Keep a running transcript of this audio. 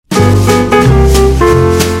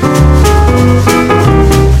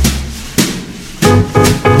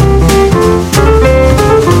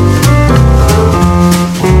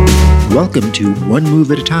Welcome to One Move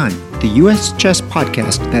at a Time, the U.S. Chess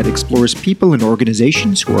podcast that explores people and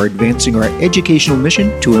organizations who are advancing our educational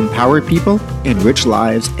mission to empower people, enrich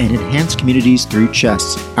lives, and enhance communities through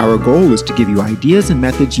chess. Our goal is to give you ideas and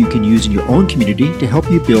methods you can use in your own community to help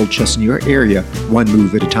you build chess in your area, one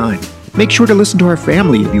move at a time. Make sure to listen to our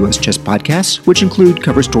family of U.S. Chess podcasts, which include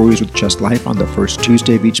Cover Stories with Chess Life on the first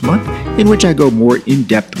Tuesday of each month, in which I go more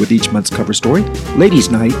in-depth with each month's cover story,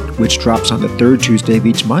 Ladies' Night, which drops on the third Tuesday of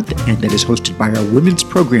each month, and that is hosted by our Women's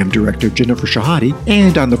Program Director, Jennifer Shahadi,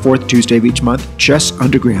 and on the fourth Tuesday of each month, Chess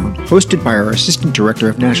Underground, hosted by our Assistant Director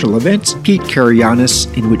of National Events, Pete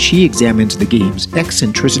Karayanis, in which he examines the game's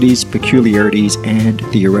eccentricities, peculiarities, and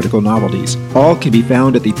theoretical novelties. All can be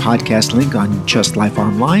found at the podcast link on Chess Life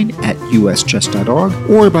Online at uschess.org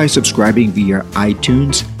or by subscribing via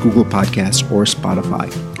iTunes, Google Podcasts, or Spotify.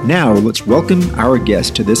 Now, let's welcome our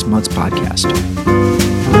guest to this month's podcast.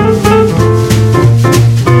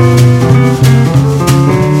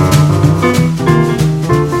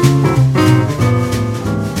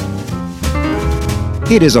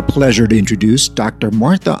 It is a pleasure to introduce Dr.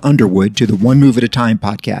 Martha Underwood to the One Move at a Time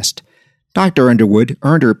podcast. Dr. Underwood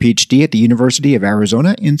earned her PhD at the University of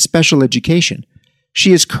Arizona in special education.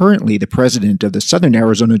 She is currently the president of the Southern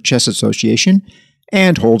Arizona Chess Association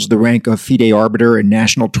and holds the rank of FIDE Arbiter and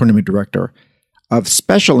National Tournament Director. Of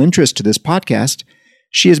special interest to this podcast,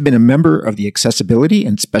 she has been a member of the Accessibility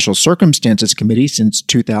and Special Circumstances Committee since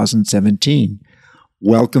 2017.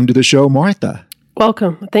 Welcome to the show, Martha.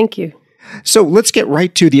 Welcome. Thank you. So let's get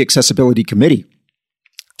right to the Accessibility Committee.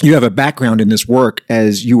 You have a background in this work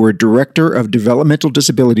as you were Director of Developmental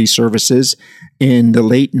Disability Services in the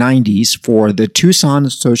late 90s for the Tucson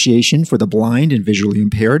Association for the Blind and Visually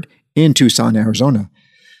Impaired in Tucson, Arizona.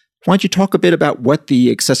 Why don't you talk a bit about what the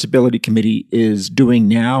Accessibility Committee is doing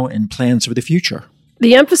now and plans for the future?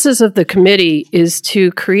 The emphasis of the committee is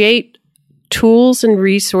to create tools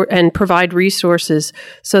and provide resources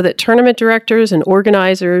so that tournament directors and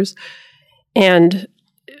organizers and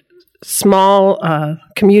small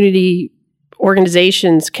community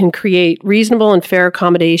organizations can create reasonable and fair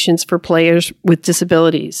accommodations for players with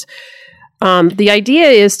disabilities. The idea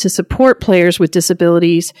is to support players with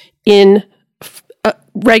disabilities in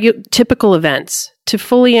typical events, to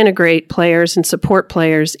fully integrate players and support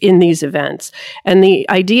players in these events. And the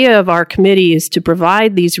idea of our committee is to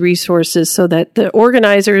provide these resources so that the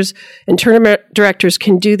organizers and tournament directors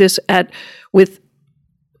can do this with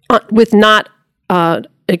not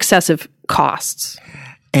excessive costs.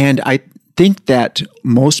 And I think that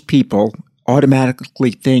most people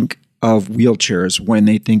automatically think of wheelchairs when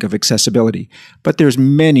they think of accessibility. But there's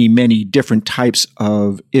many, many different types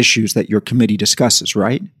of issues that your committee discusses,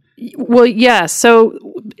 right? Well, yes. So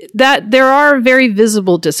that there are very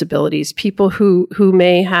visible disabilities, people who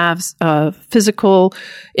may have physical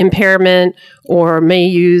impairment or may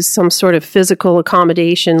use some sort of physical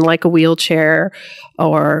accommodation like a wheelchair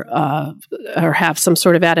or have some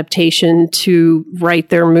sort of adaptation to write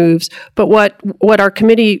their moves. But what our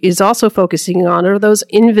committee is also focusing on are those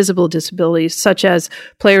invisible disabilities, such as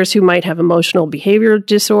players who might have emotional behavioral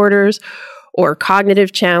disorders or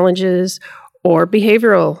cognitive challenges or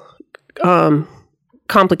behavioral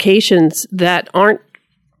complications that aren't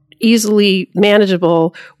easily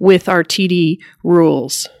manageable with our TD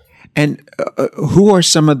rules. And who are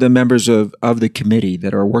some of the members of the committee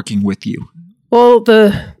that are working with you? Well,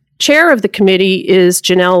 the chair of the committee is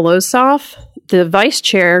Janelle Losoff. The vice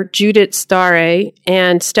chair, Judith Stare,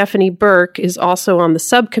 and Stephanie Burke is also on the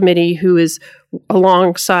subcommittee, who is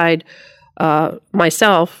alongside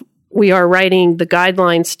myself. We are writing the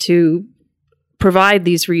guidelines to provide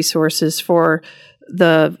these resources for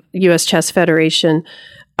the U.S. Chess Federation.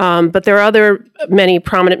 But there are many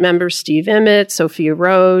prominent members, Steve Emmett, Sophia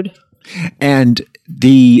Rode. And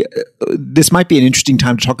this might be an interesting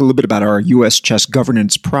time to talk a little bit about our U.S. chess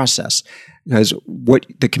governance process, because what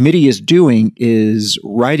the committee is doing is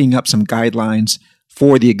writing up some guidelines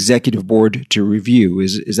for the executive board to review.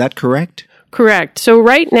 Is that correct? Correct. So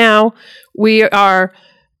right now,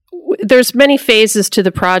 there's many phases to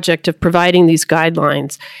the project of providing these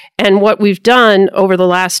guidelines. And what we've done over the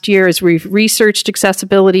last year is we've researched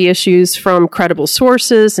accessibility issues from credible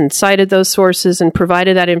sources and cited those sources and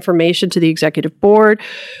provided that information to the executive board.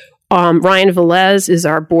 Ryan Velez is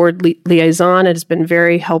our board liaison and has been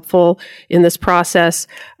very helpful in this process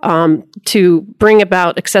to bring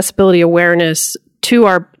about accessibility awareness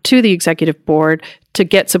to the executive board to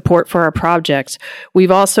get support for our projects.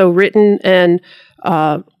 We've also written and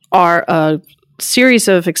are a series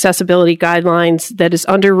of accessibility guidelines that is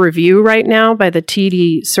under review right now by the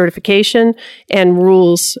TD certification and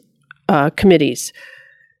rules committees.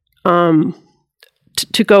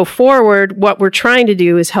 to go forward, what we're trying to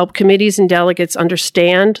do is help committees and delegates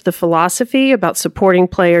understand the philosophy about supporting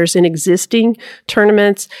players in existing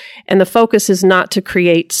tournaments. And the focus is not to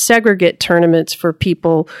create segregate tournaments for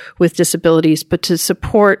people with disabilities, but to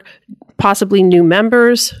support possibly new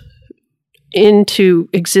members into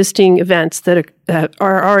existing events that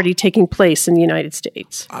are already taking place in the United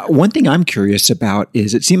States. One thing I'm curious about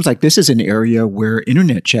is it seems like this is an area where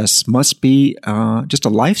internet chess must be just a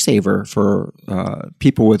lifesaver for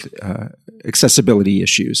people with accessibility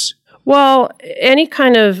issues. Well, any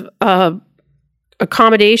kind of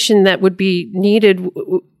accommodation that would be needed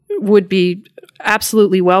would be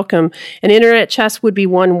absolutely welcome. And internet chess would be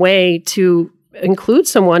one way to include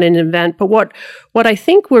someone in an event. But what I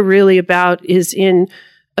think we're really about is in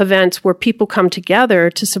events where people come together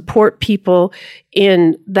to support people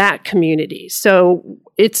in that community. So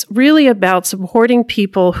it's really about supporting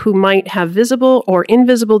people who might have visible or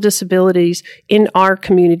invisible disabilities in our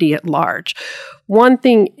community at large. One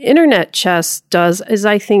thing internet chess does is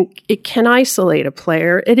I think it can isolate a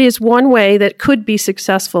player. It is one way that could be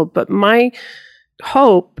successful, but my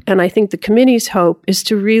hope, and I think the committee's hope, is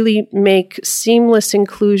to really make seamless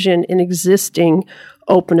inclusion in existing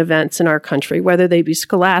open events in our country, whether they be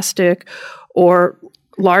scholastic or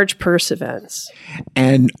large purse events.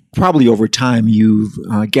 And probably over time, you've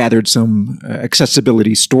gathered some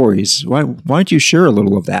accessibility stories. Why don't you share a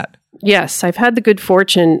little of that? Yes, I've had the good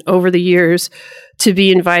fortune over the years to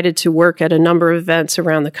be invited to work at a number of events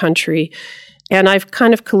around the country. And I've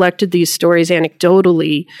kind of collected these stories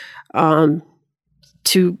anecdotally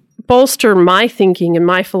to bolster my thinking and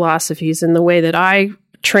my philosophies in the way that I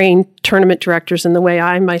train tournament directors and the way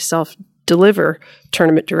I myself deliver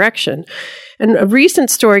tournament direction. And a recent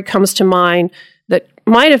story comes to mind that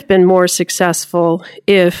might have been more successful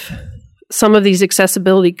if some of these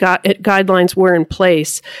accessibility guidelines were in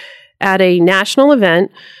place. At a national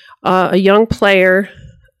event, a young player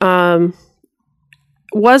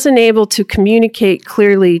wasn't able to communicate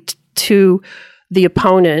clearly to the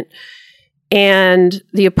opponent, and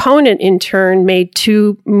the opponent, in turn, made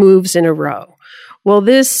 2 moves in a row. Well,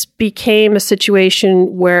 this became a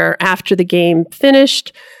situation where after the game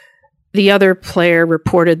finished, the other player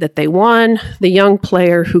reported that they won. The young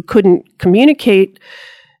player who couldn't communicate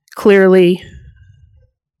clearly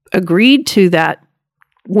agreed to that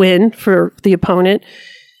win for the opponent,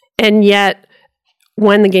 and yet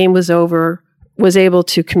when the game was over, was able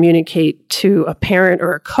to communicate to a parent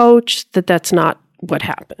or a coach that that's not what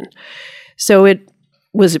happened. So it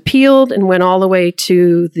was appealed and went all the way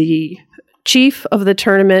to the chief of the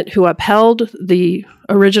tournament, who upheld the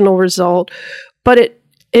original result. But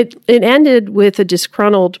it ended with a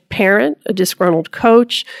disgruntled parent, a disgruntled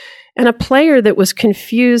coach, and a player that was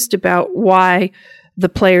confused about why the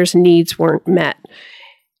player's needs weren't met.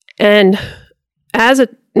 And as a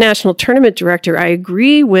national tournament director, I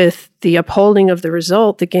agree with the upholding of the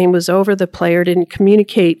result. The game was over. The player didn't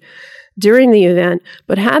communicate during the event.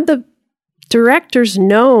 But had the directors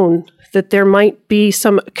known that there might be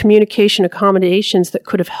some communication accommodations that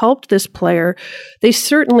could have helped this player, they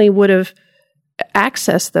certainly would have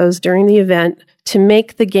accessed those during the event to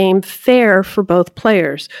make the game fair for both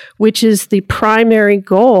players, which is the primary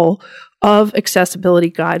goal of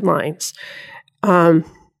accessibility guidelines.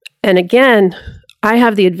 And again, I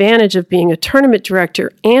have the advantage of being a tournament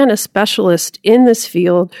director and a specialist in this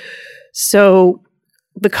field. So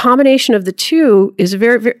the combination of the two is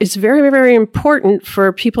very, very important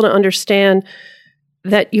for people to understand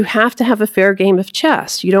that you have to have a fair game of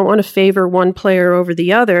chess. You don't want to favor one player over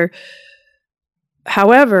the other.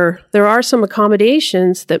 However, there are some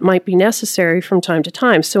accommodations that might be necessary from time to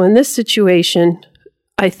time. So in this situation,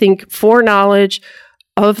 I think foreknowledge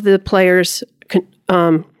of the player's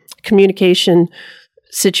communication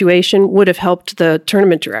situation would have helped the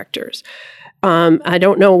tournament directors. I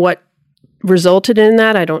don't know what resulted in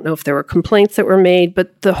that. I don't know if there were complaints that were made,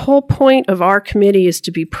 but the whole point of our committee is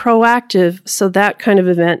to be proactive so that kind of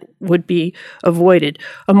event would be avoided.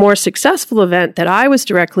 A more successful event that I was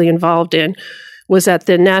directly involved in was at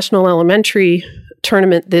the National Elementary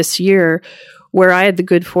Tournament this year, where I had the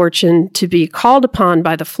good fortune to be called upon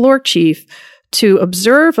by the floor chief to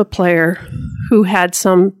observe a player who had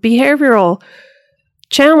some behavioral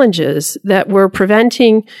challenges that were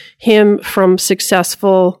preventing him from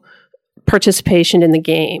successful participation in the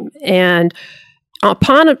game. And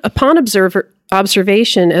upon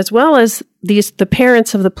observation, as well as the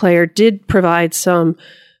parents of the player did provide some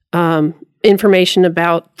information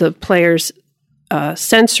about the player's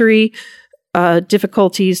sensory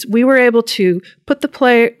difficulties, we were able to put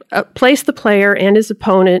place the player and his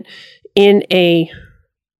opponent in a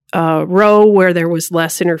row where there was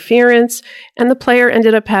less interference, and the player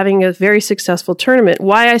ended up having a very successful tournament.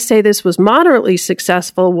 Why I say this was moderately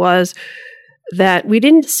successful was that we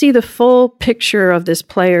didn't see the full picture of this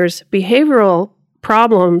player's behavioral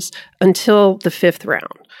problems until the 5th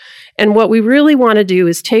round. And what we really want to do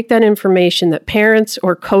is take that information that parents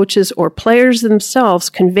or coaches or players themselves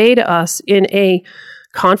convey to us in a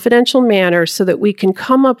confidential manner so that we can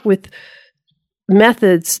come up with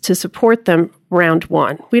methods to support them round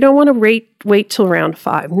 1. We don't want to wait till round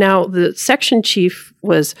 5. Now, the section chief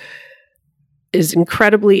is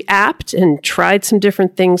incredibly apt and tried some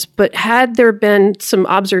different things, but had there been some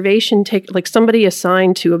observation, like somebody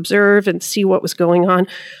assigned to observe and see what was going on,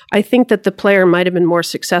 I think that the player might have been more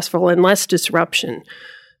successful and less disruption.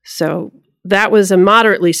 So that was a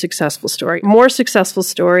moderately successful story. More successful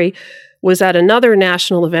story was at another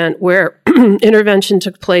national event where intervention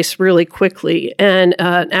took place really quickly, and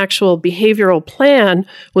an actual behavioral plan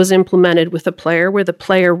was implemented with a player where the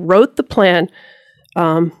player wrote the plan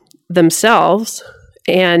themselves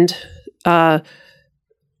and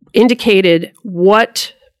indicated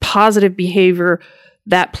what positive behavior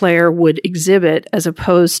that player would exhibit as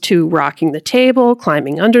opposed to rocking the table,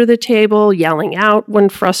 climbing under the table, yelling out when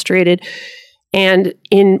frustrated. And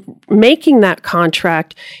in making that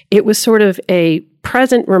contract, it was sort of a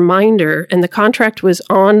present reminder, and the contract was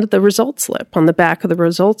on the result slip, on the back of the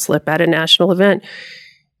result slip at a national event.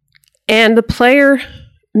 And the player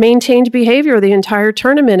maintained behavior the entire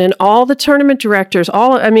tournament, and all the tournament directors,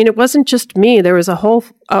 it wasn't just me. There was a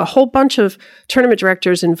whole bunch of tournament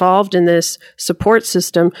directors involved in this support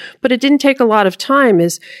system, but it didn't take a lot of time.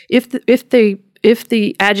 If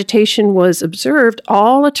the agitation was observed,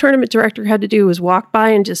 all a tournament director had to do was walk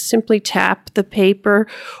by and just simply tap the paper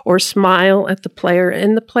or smile at the player,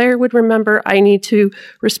 and the player would remember, I need to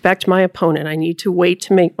respect my opponent. I need to wait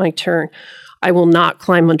to make my turn. I will not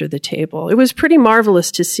climb under the table. It was pretty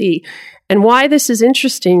marvelous to see. And why this is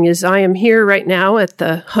interesting is I am here right now at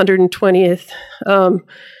the 120th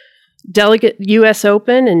Delegate U.S.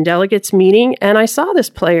 Open and delegates meeting, and I saw this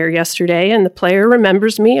player yesterday, and the player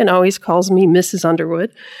remembers me and always calls me Mrs.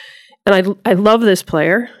 Underwood. And I love this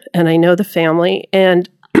player, and I know the family, and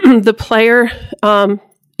the player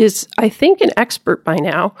is, I think, an expert by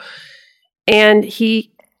now, and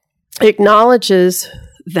he acknowledges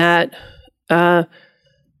that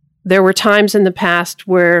there were times in the past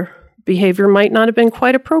where behavior might not have been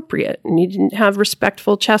quite appropriate, and he didn't have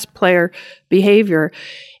respectful chess player behavior.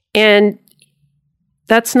 And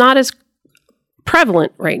that's not as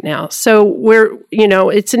prevalent right now. So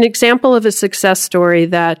it's an example of a success story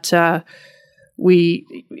that that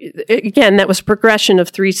was progression of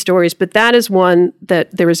 3 stories, but that is one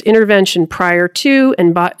that there was intervention prior to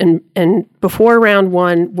and before round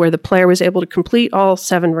 1 where the player was able to complete all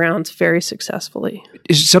 7 rounds very successfully.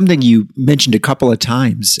 Something you mentioned a couple of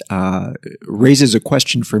times raises a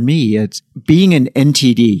question for me. It's being an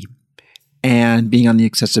NTD and being on the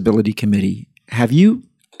accessibility committee. Have you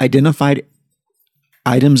identified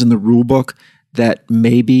items in the rule book that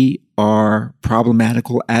maybe are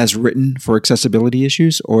problematical as written for accessibility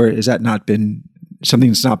issues, or has that not been something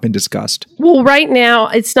that's not been discussed? Well, right now,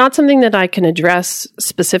 it's not something that I can address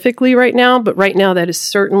specifically right now, but right now that is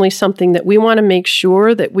certainly something that we want to make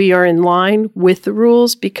sure that we are in line with the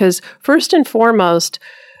rules, because first and foremost,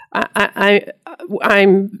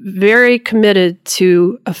 I'm very committed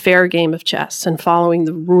to a fair game of chess and following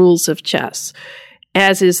the rules of chess,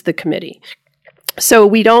 as is the committee. So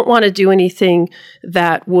we don't want to do anything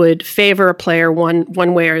that would favor a player one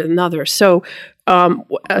way or another. So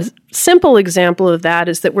a simple example of that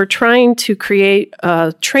is that we're trying to create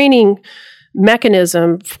a training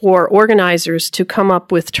mechanism for organizers to come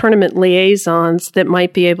up with tournament liaisons that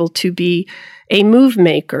might be able to be a move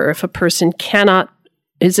maker if a person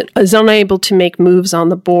is unable to make moves on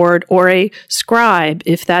the board, or a scribe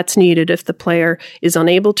if that's needed, if the player is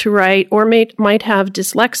unable to write or might have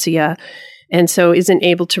dyslexia and so isn't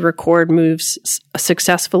able to record moves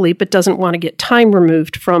successfully but doesn't want to get time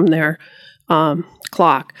removed from their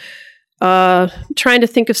clock. Trying to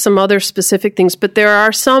think of some other specific things, but there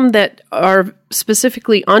are some that are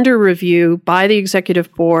specifically under review by the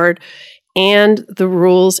executive board and the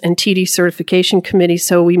Rules and TD Certification Committee,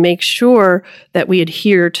 so we make sure that we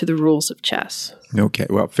adhere to the rules of chess. Okay,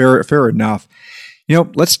 well, fair enough.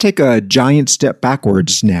 Let's take a giant step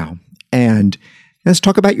backwards now, and let's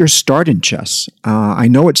talk about your start in chess. I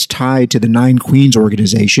know it's tied to the Nine Queens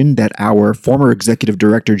organization that our former executive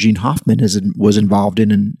director, Gene Hoffman, was involved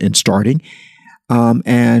in starting,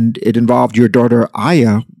 and it involved your daughter,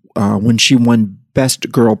 Aya, when she won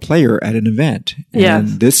best girl player at an event. And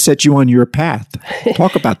Yes. this set you on your path.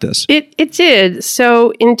 Talk about this. It did.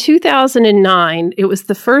 So in 2009, it was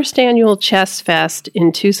the first annual Chess Fest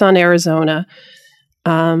in Tucson, Arizona,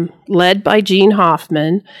 led by Gene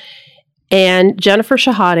Hoffman. And Jennifer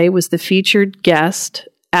Shahade was the featured guest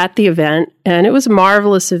at the event. And it was a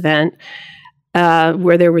marvelous event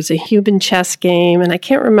where there was a human chess game. And I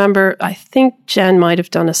can't remember, I think Jen might have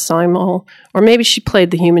done a simul, or maybe she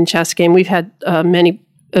played the human chess game. We've had many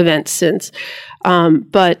events since.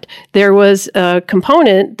 But there was a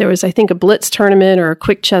component, there was, I think, a blitz tournament or a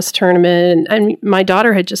quick chess tournament. And my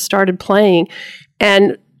daughter had just started playing.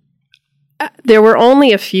 And there were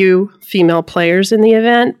only a few female players in the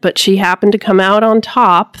event, but she happened to come out on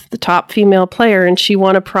top, the top female player, and she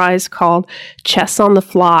won a prize called Chess on the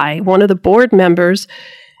Fly. One of the board members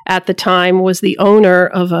at the time was the owner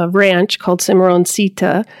of a ranch called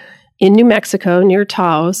Cimarroncita in New Mexico near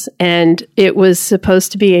Taos, and it was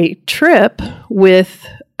supposed to be a trip with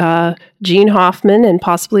Gene Hoffman and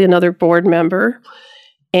possibly another board member,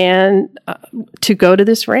 and to go to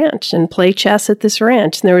this ranch and play chess at this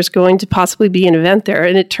ranch. And there was going to possibly be an event there.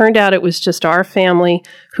 And it turned out it was just our family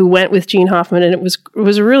who went with Gene Hoffman, and it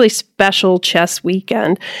was a really special chess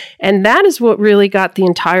weekend. And that is what really got the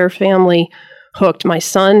entire family hooked. My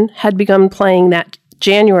son had begun playing that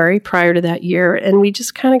January prior to that year, and we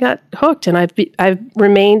just kind of got hooked. And I've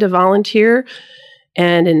remained a volunteer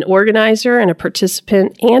and an organizer and a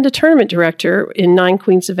participant and a tournament director in Nine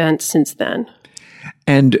Queens events since then.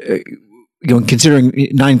 And considering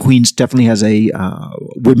Nine Queens definitely has a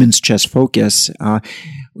women's chess focus,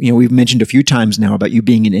 we've mentioned a few times now about you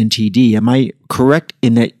being an NTD. Am I correct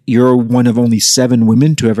in that you're one of only 7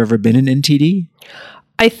 women to have ever been an NTD?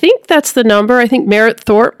 I think that's the number. I think Merritt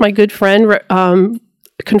Thorpe, my good friend,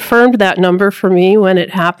 confirmed that number for me when it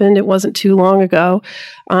happened. It wasn't too long ago.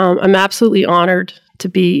 I'm absolutely honored to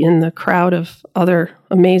be in the crowd of other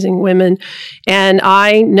amazing women. And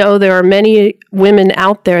I know there are many women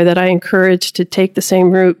out there that I encourage to take the same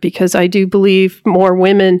route, because I do believe more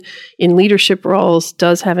women in leadership roles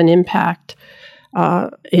does have an impact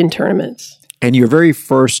in tournaments. And your very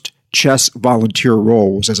first chess volunteer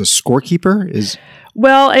role was as a scorekeeper?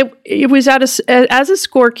 Well, it was as a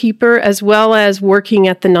scorekeeper, as well as working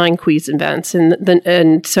at the Nine Queens events,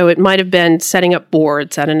 and so it might have been setting up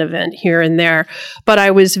boards at an event here and there. But I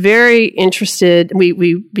was very interested.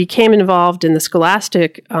 We became involved in the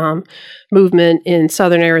Scholastic movement in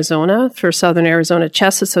Southern Arizona for Southern Arizona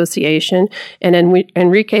Chess Association, and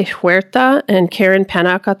Enrique Huerta and Karen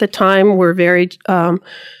Pennock at the time were very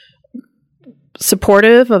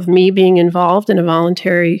supportive of me being involved in a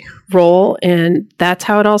voluntary role, and that's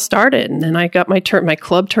how it all started. And then I got my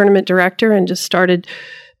club tournament director and just started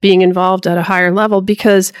being involved at a higher level,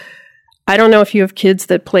 because I don't know if you have kids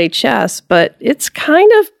that play chess, but it's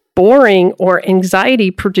kind of boring or anxiety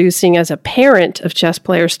producing as a parent of chess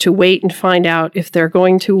players to wait and find out if they're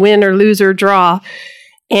going to win or lose or draw.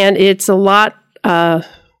 And it's a lot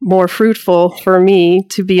more fruitful for me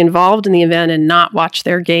to be involved in the event and not watch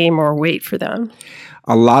their game or wait for them.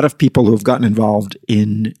 A lot of people who have gotten involved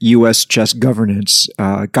in U.S. chess governance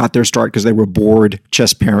got their start because they were bored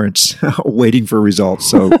chess parents waiting for results.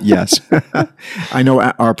 So, yes, I know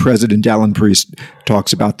our president, Alan Priest,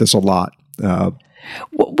 talks about this a lot.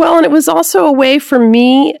 Well, and it was also a way for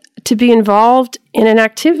me to be involved in an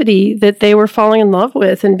activity that they were falling in love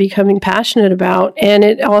with and becoming passionate about. And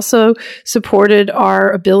it also supported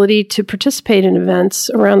our ability to participate in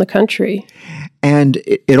events around the country. And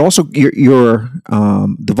it also,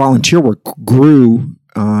 the volunteer work grew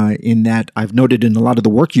in that I've noted in a lot of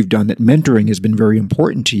the work you've done that mentoring has been very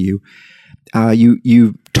important to you.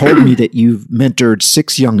 You told me that you've mentored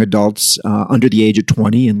 6 young adults under the age of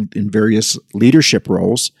 20 in various leadership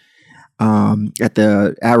roles. At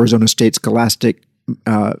the Arizona State Scholastic,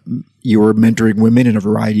 you were mentoring women in a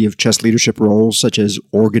variety of chess leadership roles, such as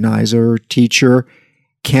organizer, teacher,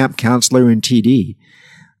 camp counselor, and TD.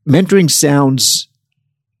 Mentoring sounds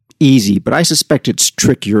easy, but I suspect it's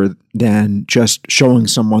trickier than just showing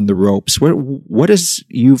someone the ropes. What has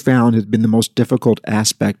you found has been the most difficult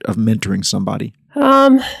aspect of mentoring somebody?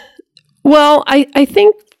 Well, I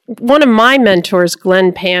think one of my mentors,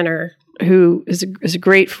 Glenn Panner, who is a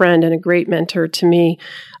great friend and a great mentor to me,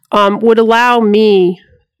 would allow me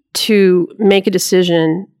to make a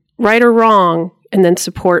decision, right or wrong, and then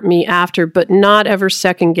support me after, but not ever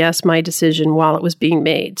second guess my decision while it was being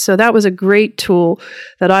made. So that was a great tool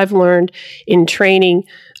that I've learned in training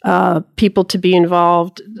people to be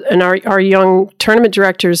involved. And our young tournament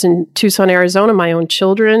directors in Tucson, Arizona, my own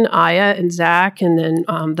children, Aya and Zach, and then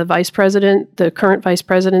the current vice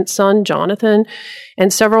president's son, Jonathan,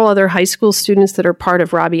 and several other high school students that are part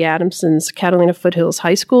of Robbie Adamson's Catalina Foothills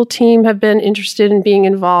High School team have been interested in being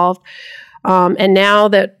involved. And now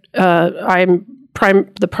that I'm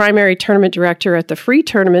the primary tournament director at the free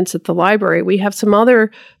tournaments at the library, we have some other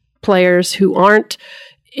players who aren't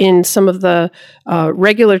in some of the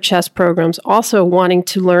regular chess programs also wanting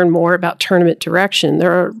to learn more about tournament direction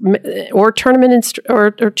or tournament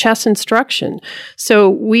or chess instruction. So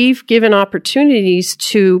we've given opportunities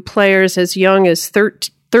to players as young as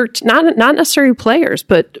 13, not necessarily players,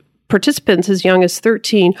 but participants as young as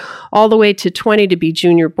 13 all the way to 20 to be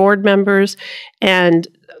junior board members and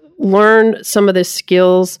learn some of the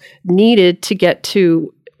skills needed to get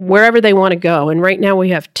to wherever they want to go. And right now we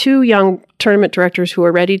have 2 young tournament directors who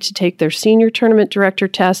are ready to take their senior tournament director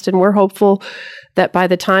test, and we're hopeful that by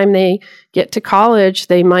the time they get to college,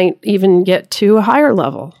 they might even get to a higher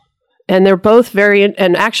level. And they're both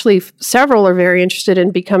and actually several are very interested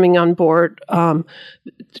in coming on board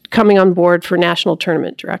for national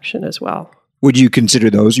tournament direction as well. Would you consider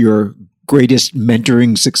those your greatest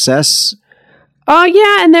mentoring success?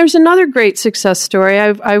 Yeah, and there's another great success story.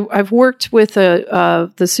 I've worked with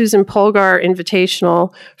the Susan Polgar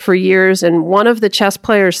Invitational for years, and one of the chess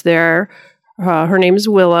players there, her name is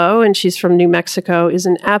Willow, and she's from New Mexico, is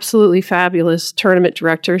an absolutely fabulous tournament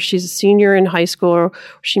director. She's a senior in high school.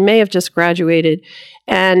 She may have just graduated,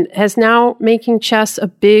 and has now making chess a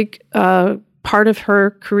big part of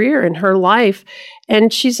her career and her life.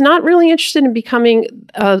 And she's not really interested in becoming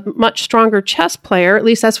a much stronger chess player. At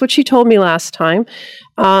least that's what she told me last time.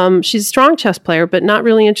 She's a strong chess player, but not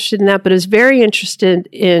really interested in that, but is very interested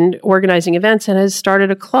in organizing events and has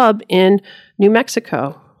started a club in New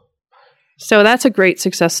Mexico. So that's a great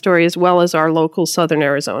success story, as well as our local Southern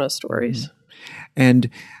Arizona stories.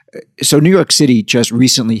 And so New York City just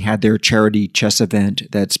recently had their charity chess event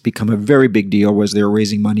that's become a very big deal, was they're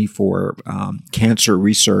raising money for cancer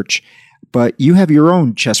research. But you have your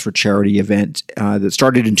own Chess for Charity event that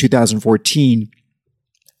started in 2014,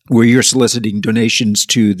 where you're soliciting donations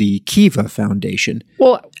to the Kiva Foundation.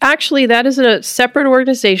 Well, actually, that is a separate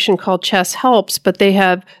organization called Chess Helps, but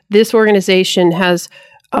this organization has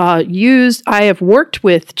I have worked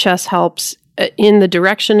with Chess Helps in the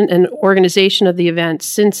direction and organization of the event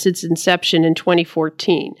since its inception in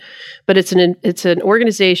 2014. But it's an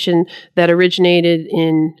organization that originated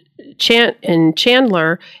in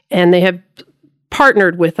Chandler, and they have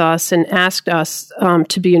partnered with us and asked us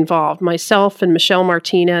to be involved. Myself and Michelle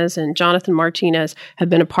Martinez and Jonathan Martinez have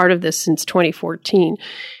been a part of this since 2014.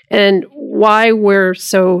 And why we're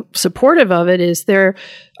so supportive of it is they're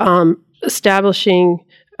establishing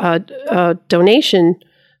donation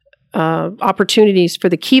opportunities for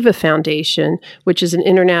the Kiva Foundation, which is an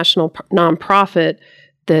international nonprofit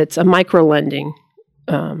that's a micro-lending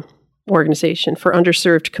organization for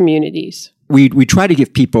underserved communities. We try to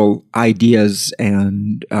give people ideas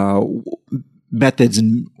and methods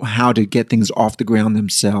and how to get things off the ground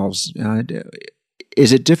themselves.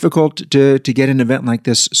 Is it difficult to get an event like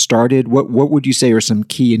this started? What would you say are some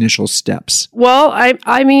key initial steps? Well,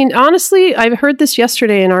 I mean, honestly, I heard this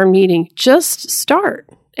yesterday in our meeting. Just start.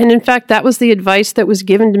 And in fact, that was the advice that was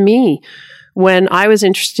given to me when I was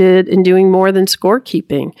interested in doing more than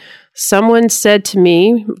scorekeeping. Someone said to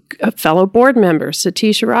me, a fellow board member,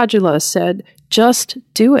 Satish Rajula, said, just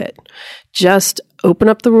do it. Just open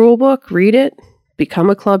up the rule book, read it, become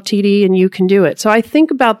a club TD, and you can do it. So I think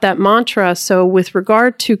about that mantra. So with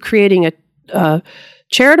regard to creating a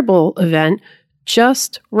charitable event,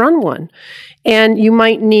 just run one. And you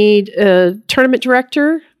might need a tournament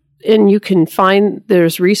director, and you can find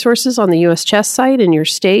there's resources on the U.S. Chess site in your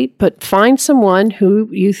state, but find someone who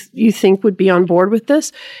you think would be on board with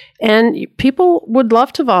this. And people would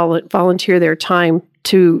love to volunteer their time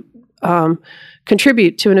to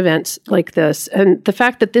contribute to an event like this. And the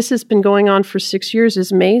fact that this has been going on for 6 years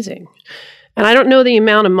is amazing. And I don't know the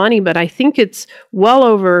amount of money, but I think it's well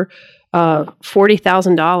over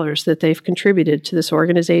 $40,000 that they've contributed to this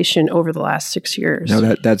organization over the last 6 years.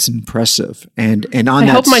 No, that's impressive. And on I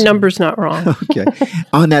hope my number's not wrong. Okay.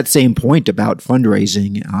 On that same point about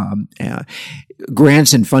fundraising,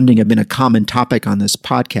 grants and funding have been a common topic on this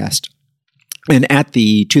podcast. And at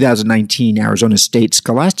the 2019 Arizona State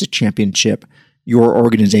Scholastic Championship, your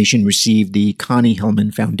organization received the Connie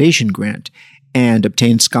Hillman Foundation grant and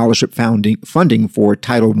obtained scholarship funding for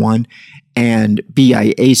Title I and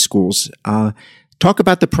BIA schools. talk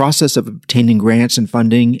about the process of obtaining grants and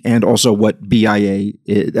funding, and also what BIA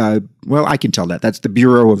is. Well, I can tell that. That's the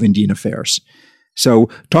Bureau of Indian Affairs. So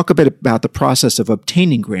talk a bit about the process of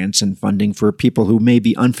obtaining grants and funding for people who may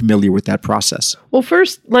be unfamiliar with that process. Well,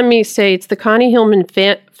 first, let me say it's the Connie Hillman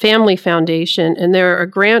Family Foundation, and they're a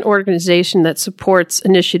grant organization that supports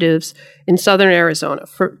initiatives in southern Arizona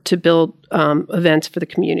to build events for the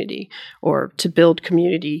community or to build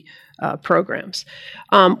community programs.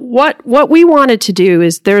 What we wanted to do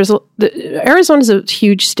is Arizona is a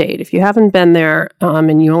huge state. If you haven't been there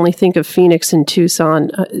and you only think of Phoenix and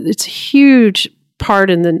Tucson, it's a huge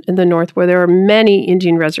part in the north where there are many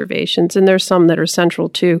Indian reservations, and there's some that are central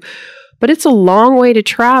too. But it's a long way to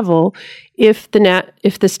travel if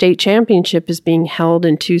the state championship is being held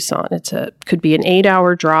in Tucson. Could be an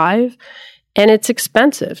 8-hour drive, and it's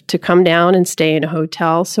expensive to come down and stay in a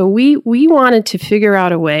hotel. So we wanted to figure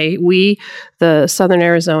out a way. The Southern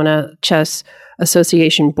Arizona Chess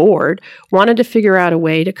Association Board, wanted to figure out a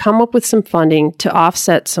way to come up with some funding to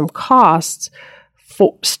offset some costs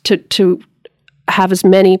to have as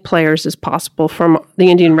many players as possible from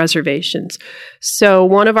the Indian reservations. So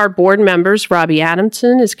one of our board members, Robbie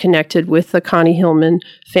Adamson, is connected with the Connie Hillman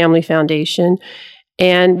Family Foundation,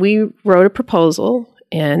 and we wrote a proposal,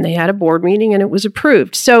 and they had a board meeting, and it was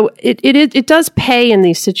approved. So it does pay in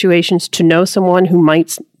these situations to know someone who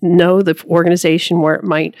might know the organization where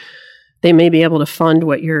they may be able to fund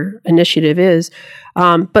what your initiative is.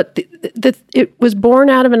 But it was born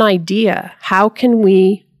out of an idea. How can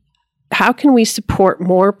we support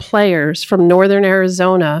more players from northern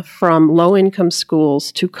Arizona, from low-income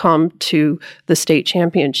schools, to come to the state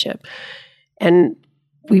championship? And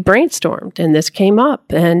we brainstormed, and this came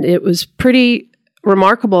up, and it was pretty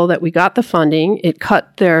remarkable that we got the funding. It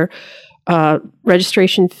cut their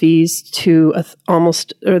registration fees to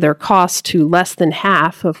their cost to less than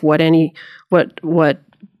half of what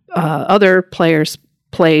other players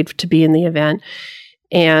played to be in the event,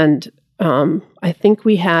 and I think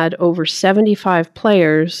we had over 75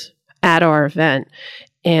 players at our event.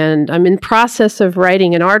 And I'm in the process of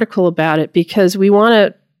writing an article about it because we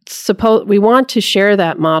want to share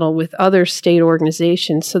that model with other state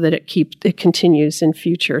organizations so that it continues in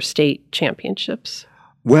future state championships.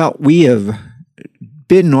 Well, we have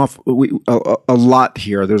bitten off a lot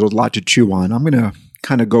here. There's a lot to chew on. I'm going to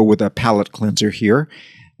kind of go with a palate cleanser here.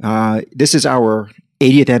 This is our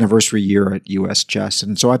 80th anniversary year at US Chess.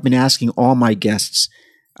 And so I've been asking all my guests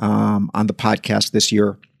on the podcast this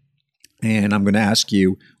year, and I'm going to ask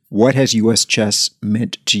you, what has US Chess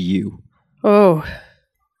meant to you? Oh,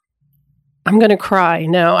 I'm going to cry.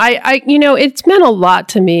 No, it's meant a lot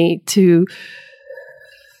to me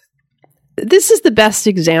this is the best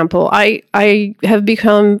example I have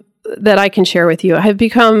become that I can share with you. I have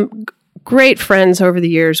become great friends over the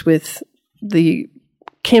years with the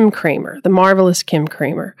Kim Kramer, the marvelous Kim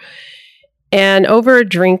Kramer. And over a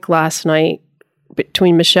drink last night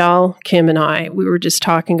between Michelle, Kim, and I, we were just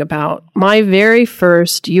talking about my very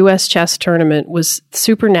first U.S. chess tournament was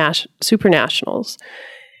Super Nationals.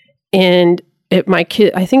 And I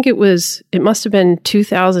think it must have been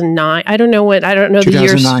 2009. I don't know the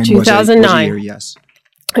years. 2009. Was a year, yes.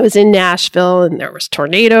 It was in Nashville, and there was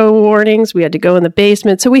tornado warnings. We had to go in the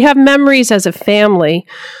basement. So we have memories as a family.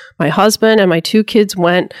 My husband and my 2 kids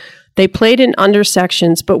went. They played in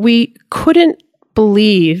undersections, but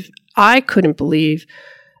I couldn't believe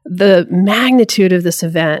the magnitude of this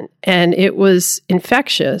event. And it was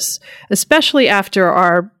infectious, especially after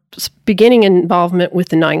our beginning involvement with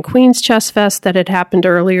the Nine Queens Chess Fest that had happened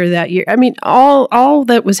earlier that year. I mean, all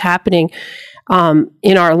that was happening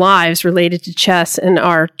in our lives related to chess and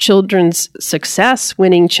our children's success,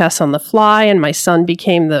 winning Chess on the Fly, and my son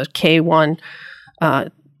became the K1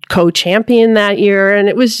 co-champion that year. And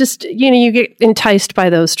it was just, you get enticed by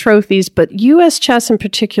those trophies. But U.S. Chess in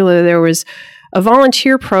particular, there was a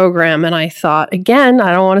volunteer program, and I thought, again,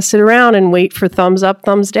 I don't want to sit around and wait for thumbs up,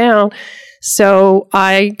 thumbs down. So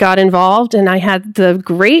I got involved, and I had the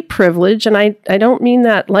great privilege, and I don't mean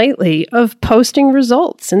that lightly, of posting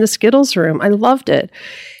results in the Skittles room. I loved it.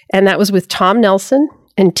 And that was with Tom Nelson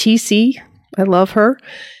and TC. I love her.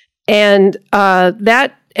 And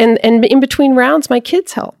and in between rounds, my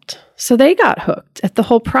kids helped. So they got hooked at the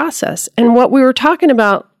whole process. And what we were talking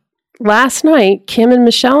about last night, Kim and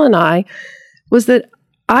Michelle and I, was that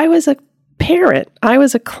I was a parent, I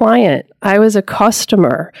was a client, I was a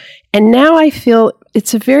customer. And now I feel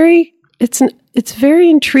it's very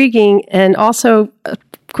intriguing and also a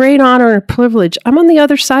great honor and a privilege. I'm on the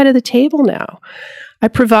other side of the table now. I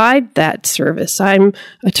provide that service. I'm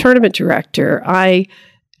a tournament director. I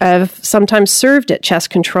have sometimes served at Chess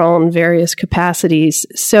Control in various capacities.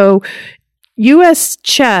 So U.S.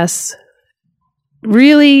 chess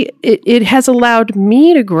really, it has allowed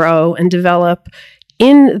me to grow and develop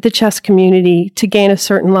in the chess community to gain a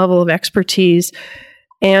certain level of expertise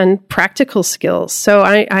and practical skills. So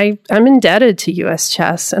I'm indebted to U.S.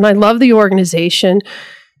 Chess, and I love the organization,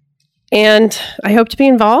 and I hope to be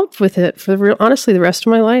involved with it for honestly the rest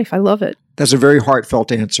of my life. I love it. That's a very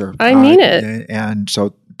heartfelt answer. I mean it. And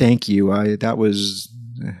so thank you. I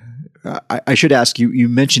should ask you, you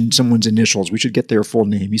mentioned someone's initials. We should get their full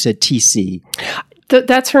name. You said TC.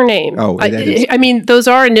 That's her name. Oh, I mean, those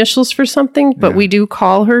are initials for something, but we do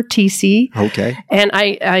call her TC. Okay. And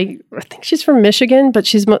I think she's from Michigan, but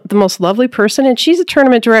she's the most lovely person, and she's a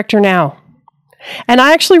tournament director now. And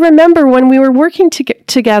I actually remember when we were working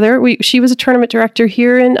together, she was a tournament director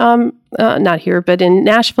here in, not here, but in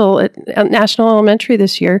Nashville at National Elementary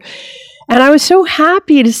this year. And I was so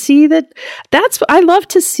happy to see that. I love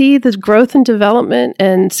to see the growth and development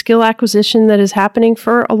and skill acquisition that is happening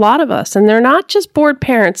for a lot of us. And they're not just bored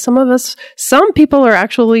parents. Some people are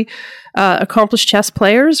actually accomplished chess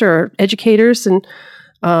players or educators and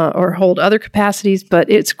or hold other capacities. But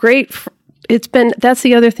it's great. That's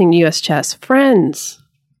the other thing, U.S. Chess. Friends.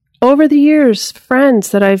 Over the years,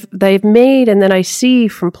 friends that they've made and that I see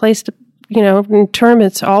from place to in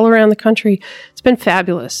tournaments all around the country. It's been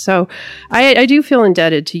fabulous. So I do feel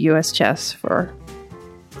indebted to U.S. Chess for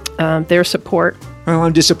their support. Well,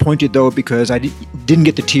 I'm disappointed, though, because I didn't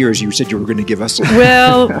get the tears you said you were going to give us.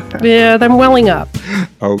 Well, yeah, I'm welling up.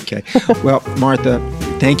 Okay. Well, Martha,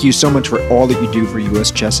 thank you so much for all that you do for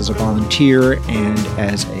U.S. Chess as a volunteer and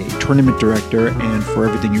as a tournament director, and for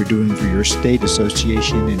everything you're doing for your state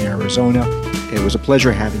association in Arizona. It was a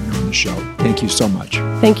pleasure having you on the show. Thank you so much.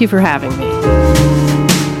 Thank you for having me.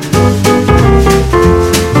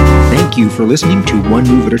 Thank you for listening to One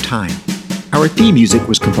Move at a Time. Our theme music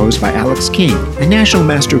was composed by Alex King, a national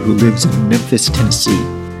master who lives in Memphis, Tennessee.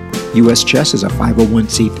 U.S. Chess is a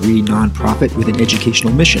 501c3 nonprofit with an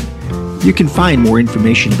educational mission. You can find more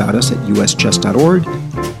information about us at uschess.org,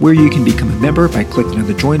 where you can become a member by clicking on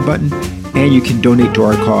the Join button, and you can donate to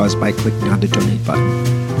our cause by clicking on the Donate button.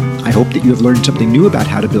 I hope that you have learned something new about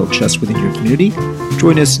how to build chess within your community.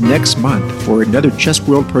 Join us next month for another Chess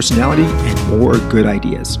World personality and more good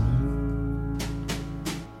ideas.